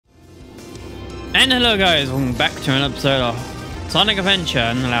And hello guys, welcome back to an episode of Sonic Adventure.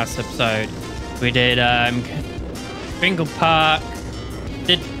 In the last episode we did Crinkle Park,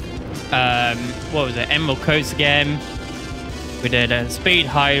 did what was it, Emerald Coast again, we did Speed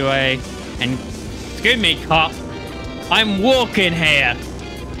Highway, and excuse me cop, I'm walking here.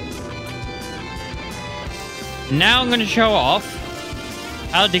 Now I'm going to show off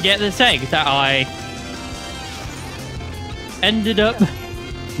how to get this egg that I ended up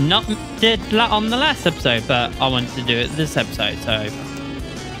not did on the last episode, but I wanted to do it this episode. So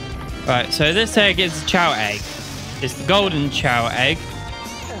right, so this egg is a Chao egg. It's the golden Chao egg.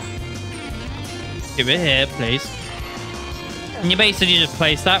 Give it here, please. And you basically just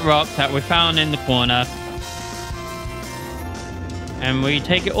place that rock that we found in the corner, and we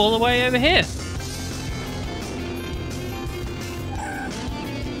take it all the way over here,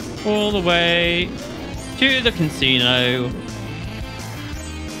 all the way to the casino.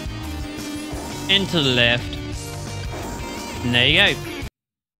 Into the left, and there you go.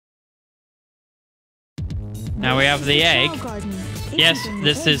 Now we have the egg. Yes,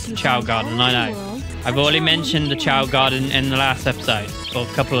 this is the Chao Garden, I know. I've already mentioned the Chao Garden in the last episode, or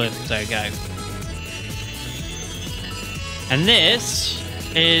a couple of episodes ago. And this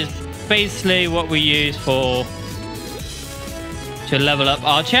is basically what we use to level up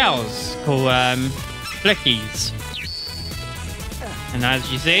our Chaos, called Flickies. And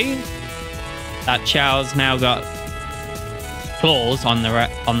as you see, that Chao's now got claws on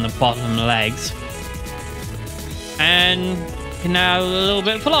the bottom legs, and can now a little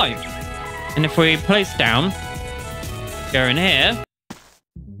bit fly. And if we place down, go in here,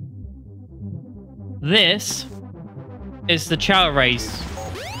 this is the Chao race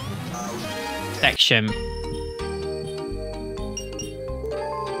section.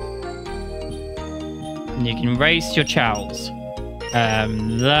 And you can race your Chaos.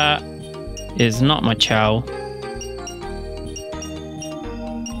 That is not my Chao.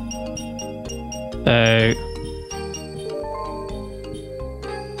 So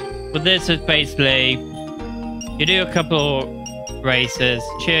but this is basically, you do a couple races,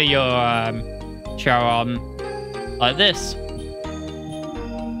 cheer your Chao on like this.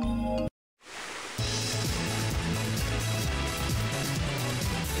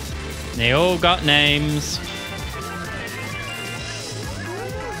 They all got names.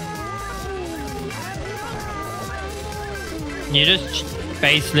 You just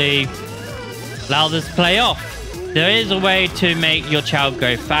basically allow this to play off. There is a way to make your Chao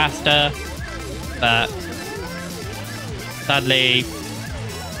go faster, but sadly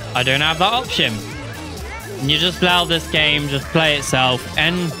I don't have that option. And you just allow this game just play itself,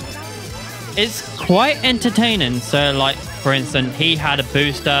 and it's quite entertaining. So like, for instance, he had a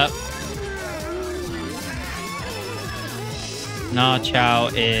boost up. Now Chao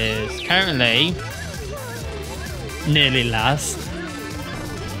is currently nearly last.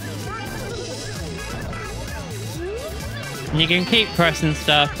 And you can keep pressing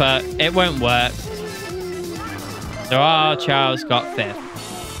stuff, but it won't work. So our Chao's got 5th.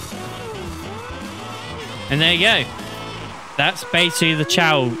 And there you go. That's basically the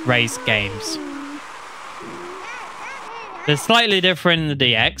Chao race games. They're slightly different in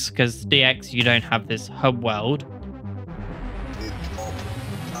the DX, because DX you don't have this hub world.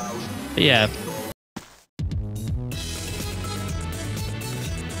 But yeah.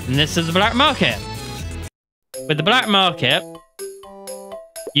 And this is the black market. With the black market,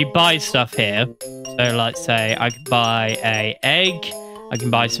 you buy stuff here. So like, say I could buy a egg, I can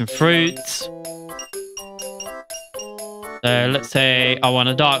buy some fruits. So let's say I want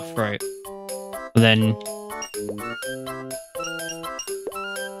a dark fruit. Then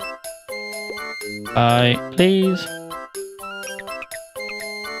buy, please.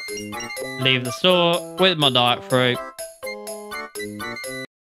 Leave the store with my dark fruit.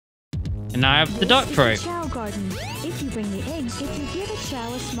 And now I have the dark fruit. Chao Garden. If you bring the eggs, if you give a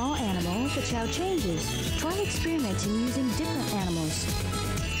Chao a small animal, the Chao changes. Try experimenting using different animals.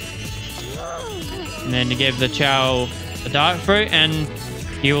 And then you give the Chao a dark fruit, and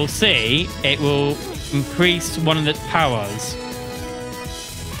you will see it will increase one of its powers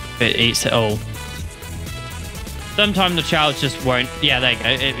if it eats it all. Sometimes the Chao just won't. Yeah, there you go.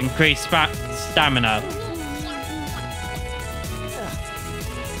 It increased stamina.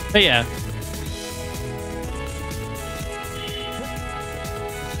 But yeah.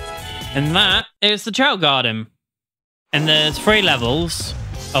 And that is the Chao Garden. And there's 3 levels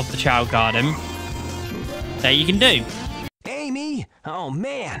of the Chao Garden that you can do. Amy? Oh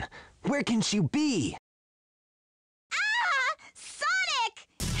man, where can she be? Ah! Sonic!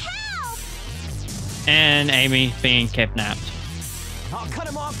 Help! And Amy being kidnapped. I'll cut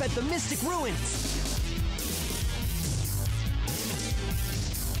him off at the Mystic Ruins.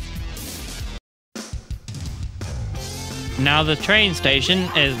 Now the train station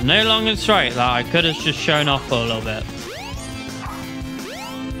is no longer straight. That I could have just shown off for a little bit.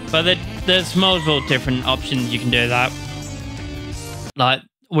 But there's multiple different options you can do that. Like,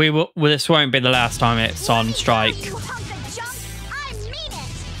 this won't be the last time it's on strike.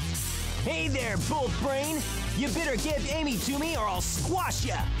 Hey there, Bolt Brain. You better give Amy to me or I'll squash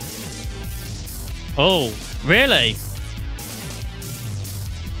ya. Oh, really?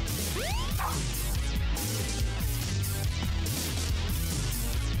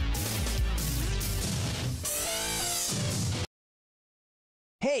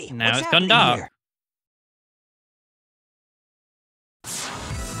 Hey, Now what's it's gone happening dark. here?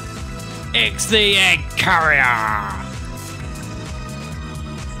 It's the egg carrier.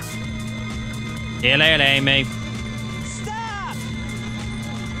 See you later, Amy. Stop!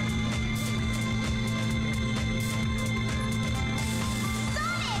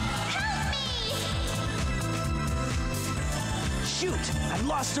 Shoot! I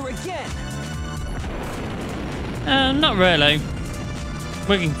lost her again. Not really.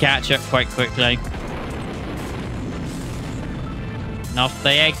 We can catch up quite quickly. And off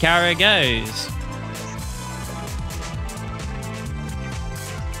the egg carrier goes.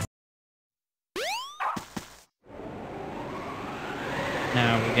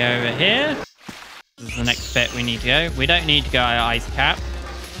 Now we go over here. This is the next bit we need to go. We don't need to go ice cap.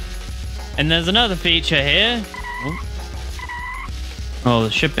 And there's another feature here. Oh,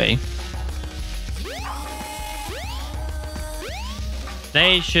 there should be.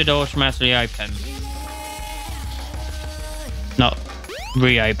 They should automatically open. Not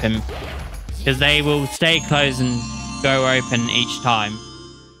reopen. Because they will stay closed and go open each time.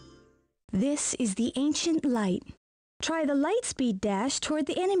 This is the ancient light. Try the light speed dash toward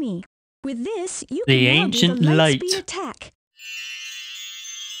the enemy. With this, you The can now ancient do the light light. speed attack.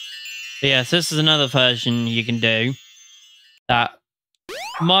 But yes, this is another version you can do. That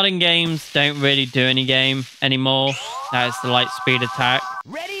modern games don't really do any game anymore. That is the light speed attack.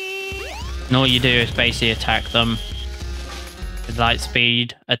 Ready? And all you do is basically attack them with light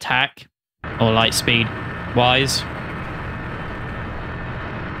speed attack. Or light speed wise.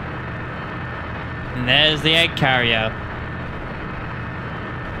 And there's the egg carrier.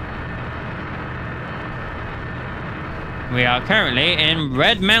 We are currently in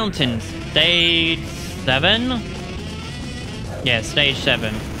Red Mountains, stage 7. Yeah, stage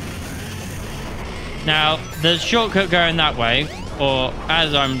 7. Now, the shortcut going that way, or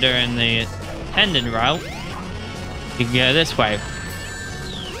as I'm doing the tendon route, you can go this way.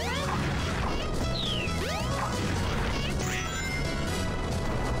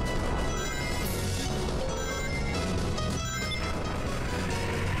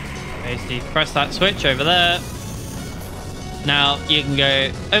 Basically, press that switch over there. Now, you can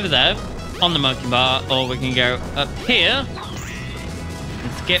go over there on the monkey bar, or we can go up here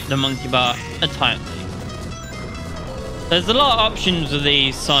and skip the monkey bar entirely. There's a lot of options with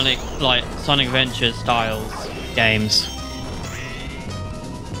these Sonic Adventure styles games.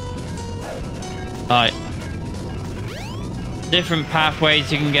 Like, different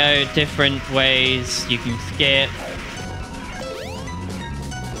pathways you can go, different ways you can skip.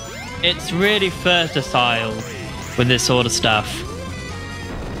 It's really versatile with this sort of stuff.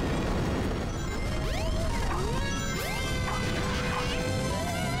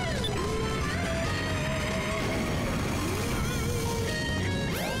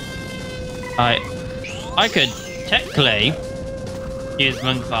 I could technically use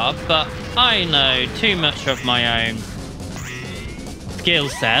Monkey Bar, but I know too much of my own skill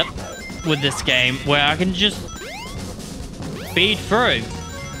set with this game where I can just speed through.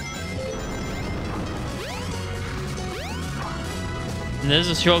 And there's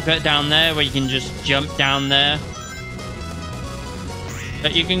a shortcut down there where you can just jump down there.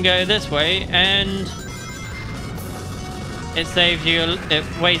 But you can go this way and it saves you, it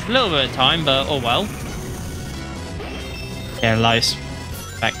wastes a little bit of time, but oh well. Yeah, lice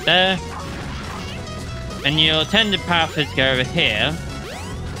back there. And your intended path is to go over here.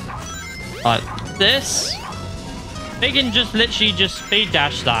 Like this. They can just literally just speed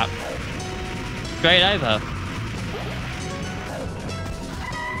dash that. Straight over.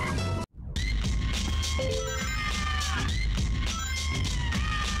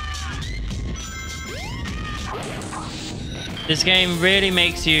 This game really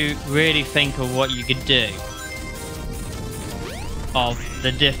makes you really think of what you could do. Of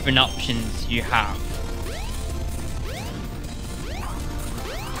the different options you have.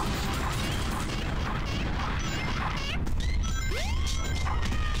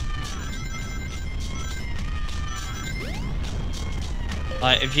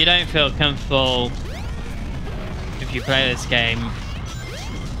 Like, if you don't feel comfortable, if you play this game,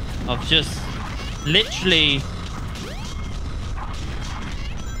 of just literally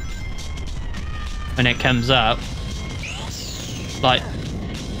when it comes up, like,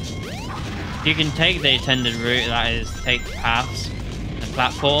 you can take the attended route, that is, take paths and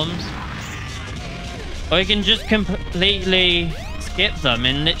platforms, or you can just completely skip them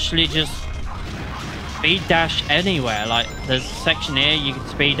and literally just speed dash anywhere. Like, there's a section here you can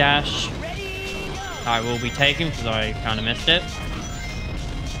speed dash. I will be taking because I kind of missed it.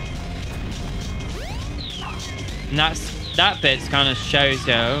 And that bit kind of shows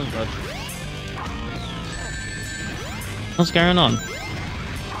you. Oh god, what's going on?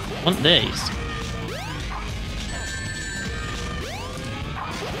 I want these.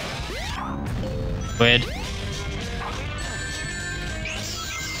 Weird.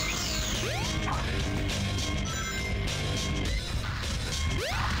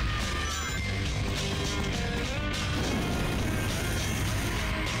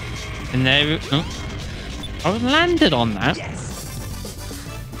 And there, oh, I landed on that.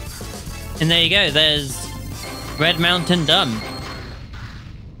 And there you go. There's Red Mountain done.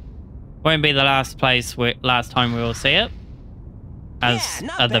 Won't be the last time we will see it, as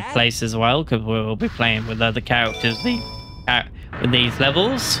other places as well, because we will be playing with other characters with these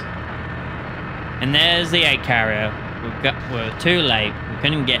levels. And there's the egg carrier. We're too late. We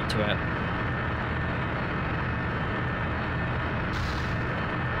couldn't get to it.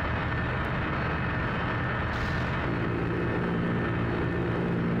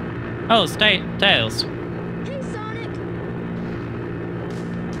 Oh, Tails. Hey, Sonic.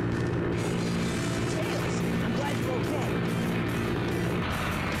 Tails, I'm glad you're okay.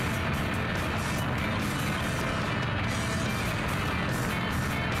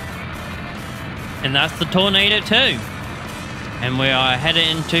 And that's the Tornado 2. And we are headed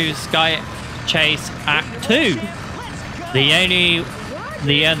into Sky Chase Act 2. The only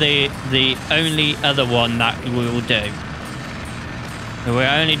other one that we will do. So we'll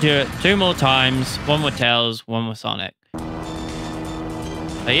only do it 2 more times. One with Tails, one with Sonic.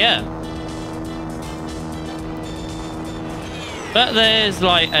 But yeah. But there's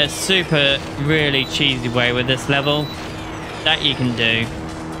like a super really cheesy way with this level that you can do.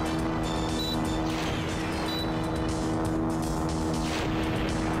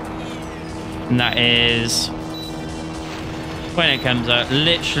 And that is, when it comes out,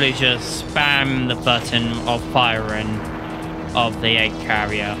 literally just spam the button of firing of the egg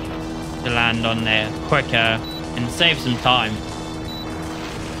carrier to land on there quicker and save some time.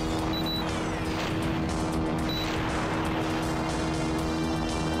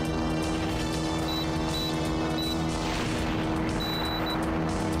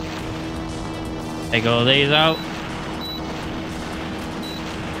 Take all these out.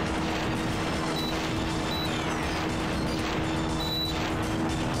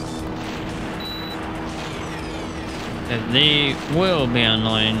 They will be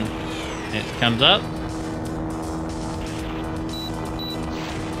annoying. It comes up.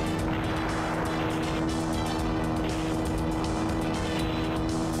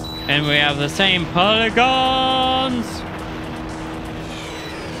 And we have the same polygons.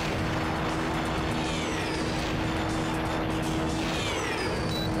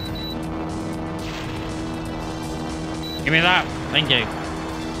 Give me that. Thank you.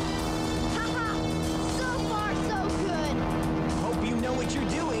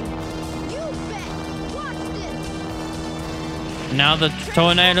 Now the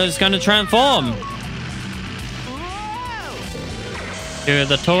tornado is going to transform to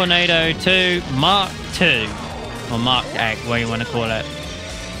the Tornado 2 Mark 2 or Mark Egg, what you want to call it.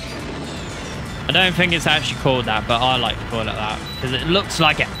 I don't think it's actually called that, but I like to call it that because it looks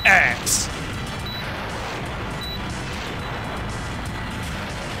like an X.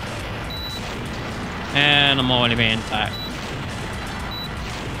 And I'm already being attacked.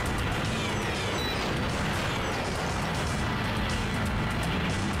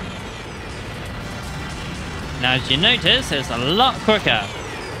 Now, as you notice, it's a lot quicker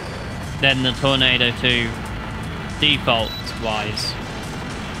than the Tornado 2 default-wise.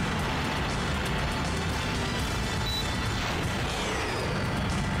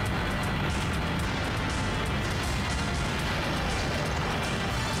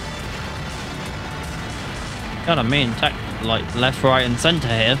 God, I mean, like left, right, and center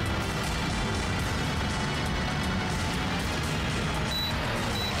here.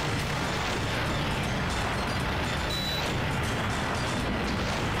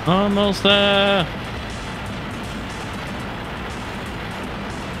 Almost there.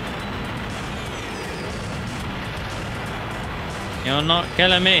 You're not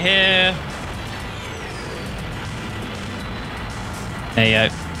killing me here. There you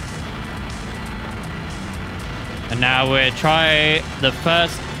go. And now we'll try the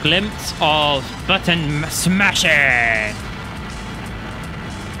first glimpse of button smashing.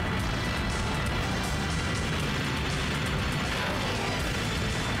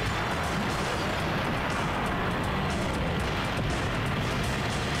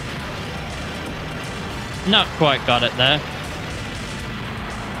 Not quite got it there.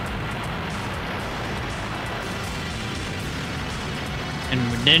 And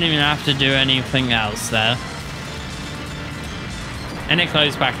we didn't even have to do anything else there. And it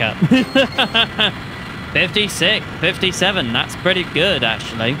closed back up. 56, 57. That's pretty good,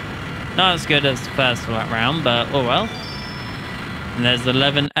 actually. Not as good as the first round, but oh well. And there's the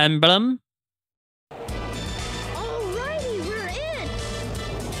 11 emblem. Alrighty, we're in.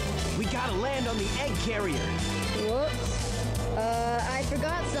 We gotta land on the egg carrier. Whoops. I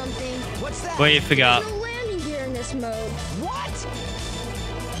forgot something. What's that? What you forgot? There's no landing gear in this mode. What?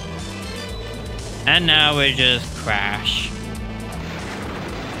 And now we just crash.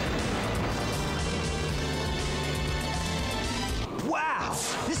 Wow,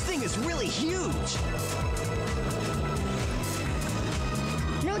 this thing is really huge.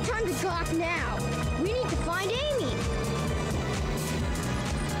 No time to talk now. We need to find Amy.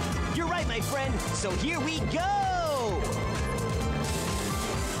 You're right, my friend. So here we go.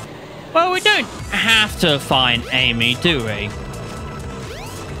 Well, we don't have to find Amy, do we?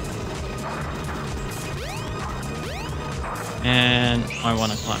 And I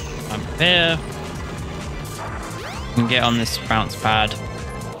want to climb up here. And get on this bounce pad.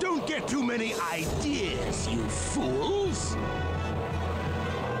 Don't get too many ideas, you fools!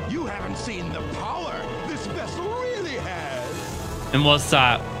 You haven't seen the power this vessel really has! And what's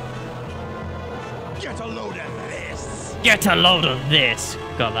that? Get a load of this! Get a load of this!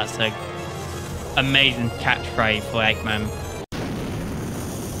 God, that's a amazing catchphrase for Eggman.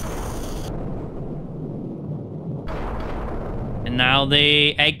 And now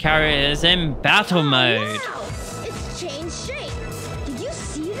the egg carrier is in battle mode. Wow! It's changed shape. Did you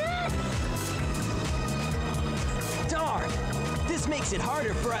see that? Darn. This makes it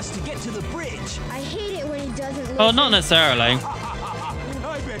harder for us to get to the bridge. I hate it when he doesn't listen. Well, not necessarily.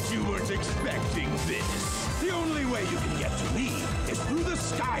 I bet you weren't expecting this. The only way you can get to me is through the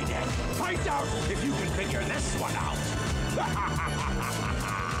sky deck. Find out if you can figure this one out.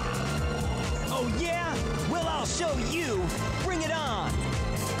 Oh, yeah? Well, I'll show you. Bring it on.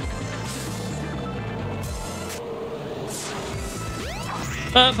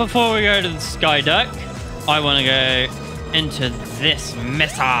 But before we go to the sky deck, I want to go into this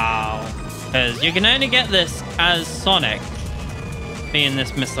missile. Because you can only get this as Sonic. Being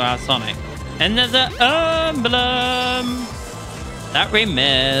this missile as Sonic. And there's an emblem that we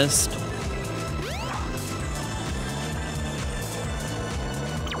missed.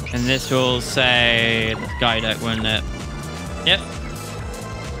 And this will say the sky deck, won't it? Yep.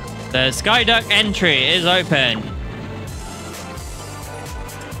 The sky deck entry is open.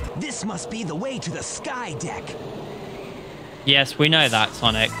 This must be the way to the sky deck. Yes, we know that,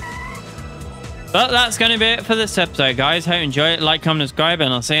 Sonic. But that's going to be it for this episode, guys. Hope you enjoy it. Like, comment, subscribe,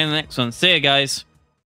 and I'll see you in the next one. See you, guys.